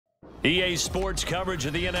EA Sports coverage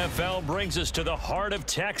of the NFL brings us to the heart of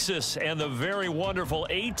Texas and the very wonderful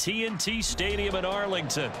AT&T Stadium in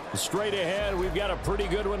Arlington. Straight ahead, we've got a pretty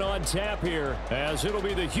good one on tap here, as it'll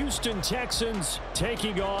be the Houston Texans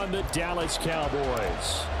taking on the Dallas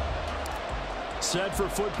Cowboys. Set for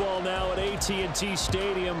football now at AT&T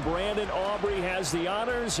Stadium. Brandon Aubrey has the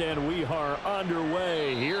honors, and we are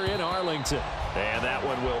underway here in Arlington. And that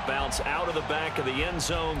one will bounce out of the back of the end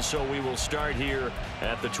zone, so we will start here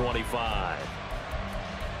at the 25.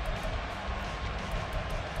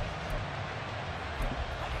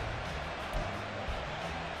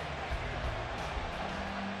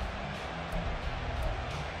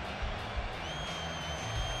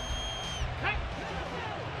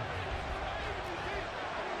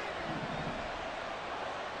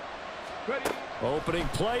 Opening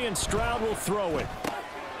play, and Stroud will throw it.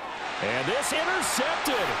 And this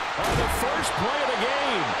intercepted on the first play of the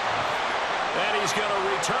game. And he's going to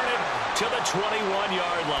return it to the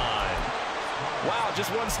 21-yard line. Wow,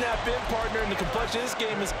 just one snap in, partner, and the complexion of this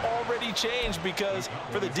game has already changed because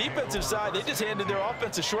for the defensive side, they just handed their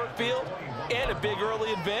offense a short field and a big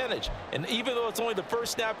early advantage. And even though it's only the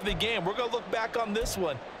first snap of the game, we're going to look back on this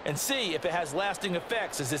one and see if it has lasting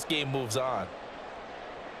effects as this game moves on.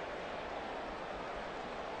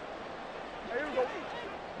 Here we go.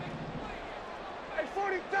 Hey,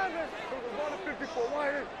 47. It was 154.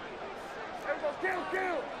 One here. There we go.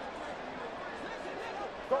 Kill.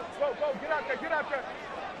 Go. Get out there.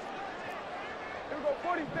 Here we go.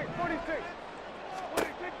 46.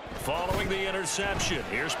 Following the interception,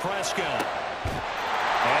 here's Prescott.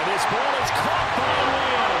 And this ball is caught by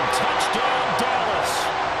Lamb. Touchdown, Dallas.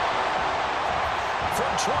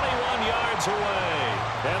 From 21 yards away.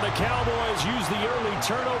 And the Cowboys use the early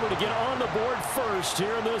turnover to get on the board first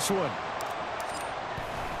here in this one.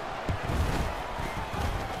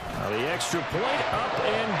 Now the extra point up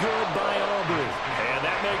and good by Aubrey. And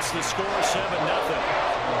that makes the score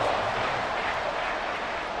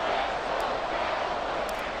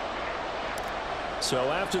 7-0.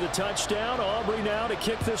 So after the touchdown, Aubrey now to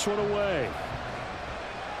kick this one away.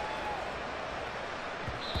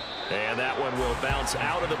 And that one will bounce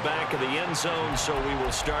out of the back of the end zone, so we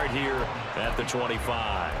will start here at the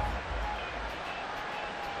 25.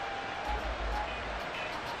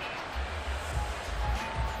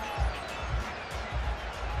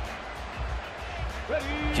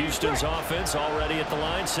 Houston's offense already at the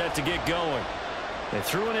line, set to get going. They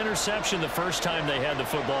threw an interception the first time they had the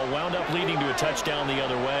football, wound up leading to a touchdown the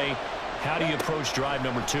other way. How do you approach drive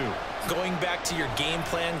number 2? Going back to your game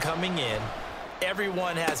plan coming in,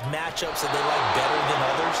 everyone has matchups that they like better than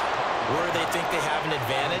others. Where they think they have an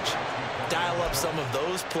advantage, dial up some of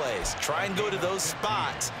those plays. Try and go to those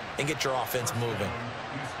spots and get your offense moving.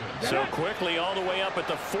 So quickly all the way up at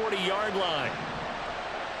the 40-yard line.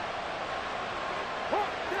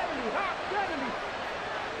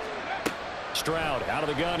 Stroud out of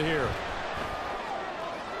the gun here.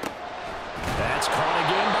 That's caught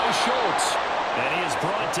again by Schultz. And he is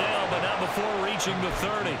brought down, but not before reaching the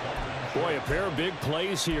 30. Boy, a pair of big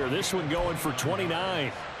plays here. This one going for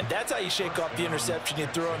 29. And that's how you shake off the interception you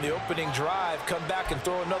threw on the opening drive, come back and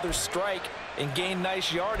throw another strike and gain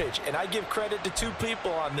nice yardage. And I give credit to two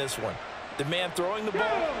people on this one. The man throwing the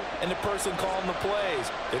ball and the person calling the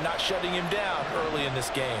plays. They're not shutting him down early in this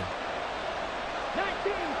game.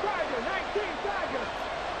 19 Tiger.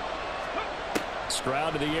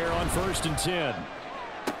 Stroud to the air on 1st and 10.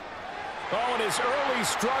 Oh, and his early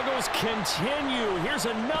struggles continue. Here's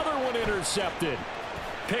another one intercepted.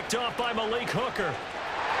 Picked off by Malik Hooker.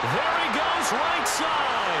 There he goes, right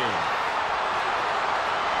side.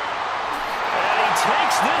 And he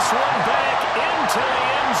takes this one back into the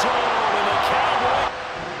end zone. And the Cowboys